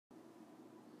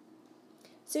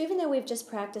So even though we've just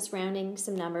practiced rounding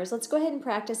some numbers, let's go ahead and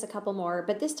practice a couple more,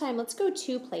 but this time let's go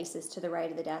 2 places to the right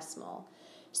of the decimal.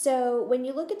 So when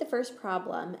you look at the first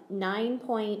problem,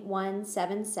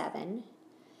 9.177,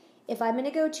 if I'm going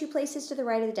to go 2 places to the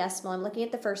right of the decimal, I'm looking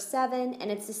at the first 7, and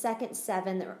it's the second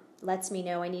 7 that lets me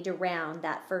know I need to round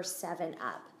that first 7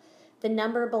 up. The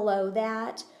number below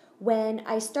that, when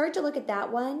I start to look at that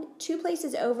one, 2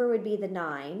 places over would be the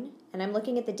 9, and I'm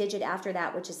looking at the digit after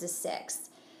that, which is the 6.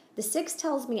 The 6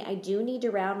 tells me I do need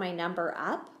to round my number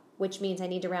up, which means I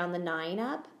need to round the 9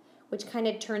 up, which kind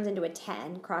of turns into a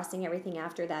 10, crossing everything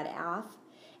after that off.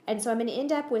 And so I'm going to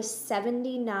end up with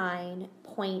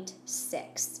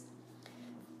 79.6.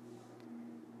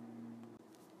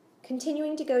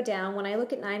 Continuing to go down, when I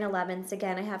look at 9/11ths,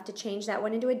 again, I have to change that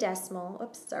one into a decimal.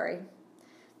 Oops, sorry.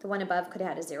 The one above could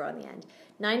have had a 0 on the end.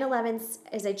 9/11ths,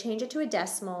 as I change it to a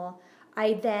decimal,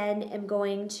 I then am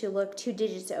going to look 2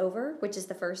 digits over, which is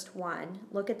the first one,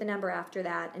 look at the number after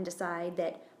that, and decide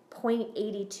that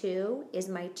 0.82 is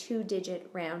my 2-digit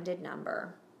rounded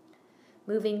number.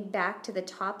 Moving back to the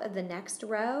top of the next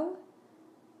row,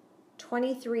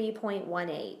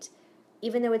 23.18.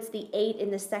 Even though it's the 8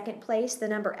 in the second place, the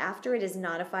number after it is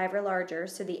not a 5 or larger,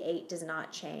 so the 8 does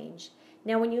not change.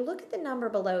 Now when you look at the number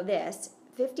below this,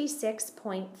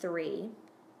 56.3,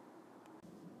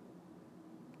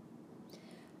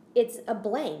 it's a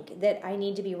blank that I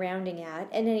need to be rounding at,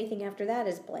 and anything after that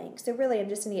is blank. So really I'm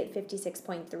just going to get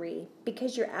 56.3.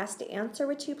 Because you're asked to answer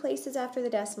with 2 places after the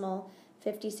decimal,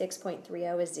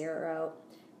 56.30 is 0.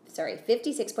 Sorry,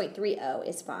 56.30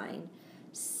 is fine.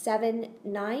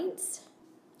 7/9,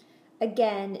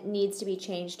 again, needs to be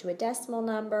changed to a decimal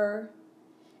number,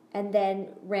 and then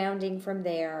rounding from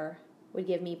there would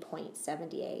give me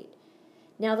 0.78.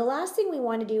 Now the last thing we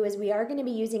want to do is we are going to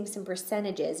be using some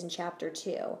percentages in Chapter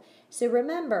 2. So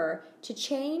remember, to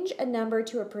change a number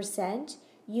to a percent,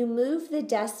 you move the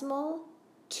decimal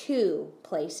 2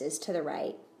 places to the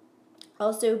right.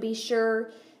 Also be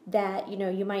sure that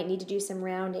you might need to do some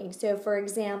rounding. So for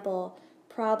example,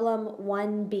 problem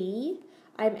 1b,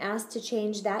 I'm asked to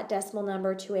change that decimal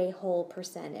number to a whole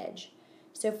percentage.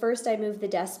 So first I moved the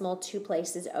decimal 2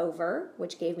 places over,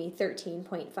 which gave me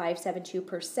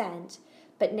 13.572%.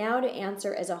 But now to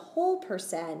answer as a whole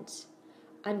percent,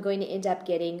 I'm going to end up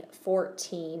getting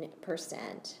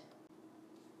 14%.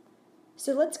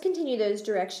 So let's continue those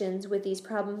directions with these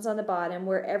problems on the bottom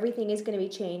where everything is going to be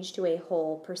changed to a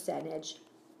whole percentage.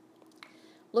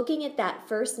 Looking at that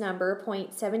first number,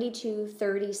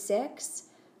 0.7236,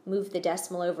 move the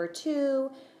decimal over 2,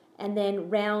 and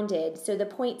then rounded. So the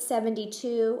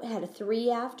 0.72 had a 3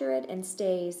 after it and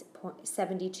stays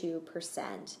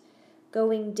 72%.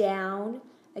 Going down,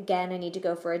 again, I need to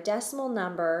go for a decimal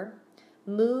number,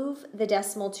 move the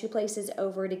decimal 2 places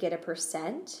over to get a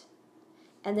percent,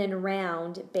 and then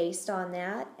round based on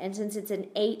that. And since it's an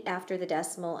 8 after the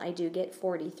decimal, I do get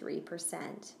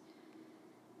 43%.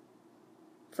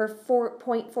 For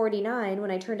 0.49,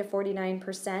 when I turn to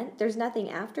 49%, there's nothing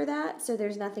after that, so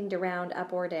there's nothing to round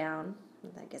up or down.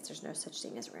 I guess there's no such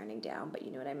thing as rounding down, but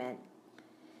you know what I meant.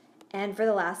 And for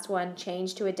the last one,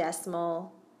 change to a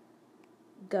decimal,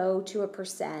 go to a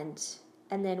percent,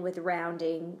 and then with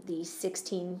rounding, the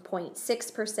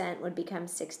 16.6% would become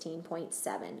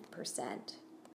 16.7%.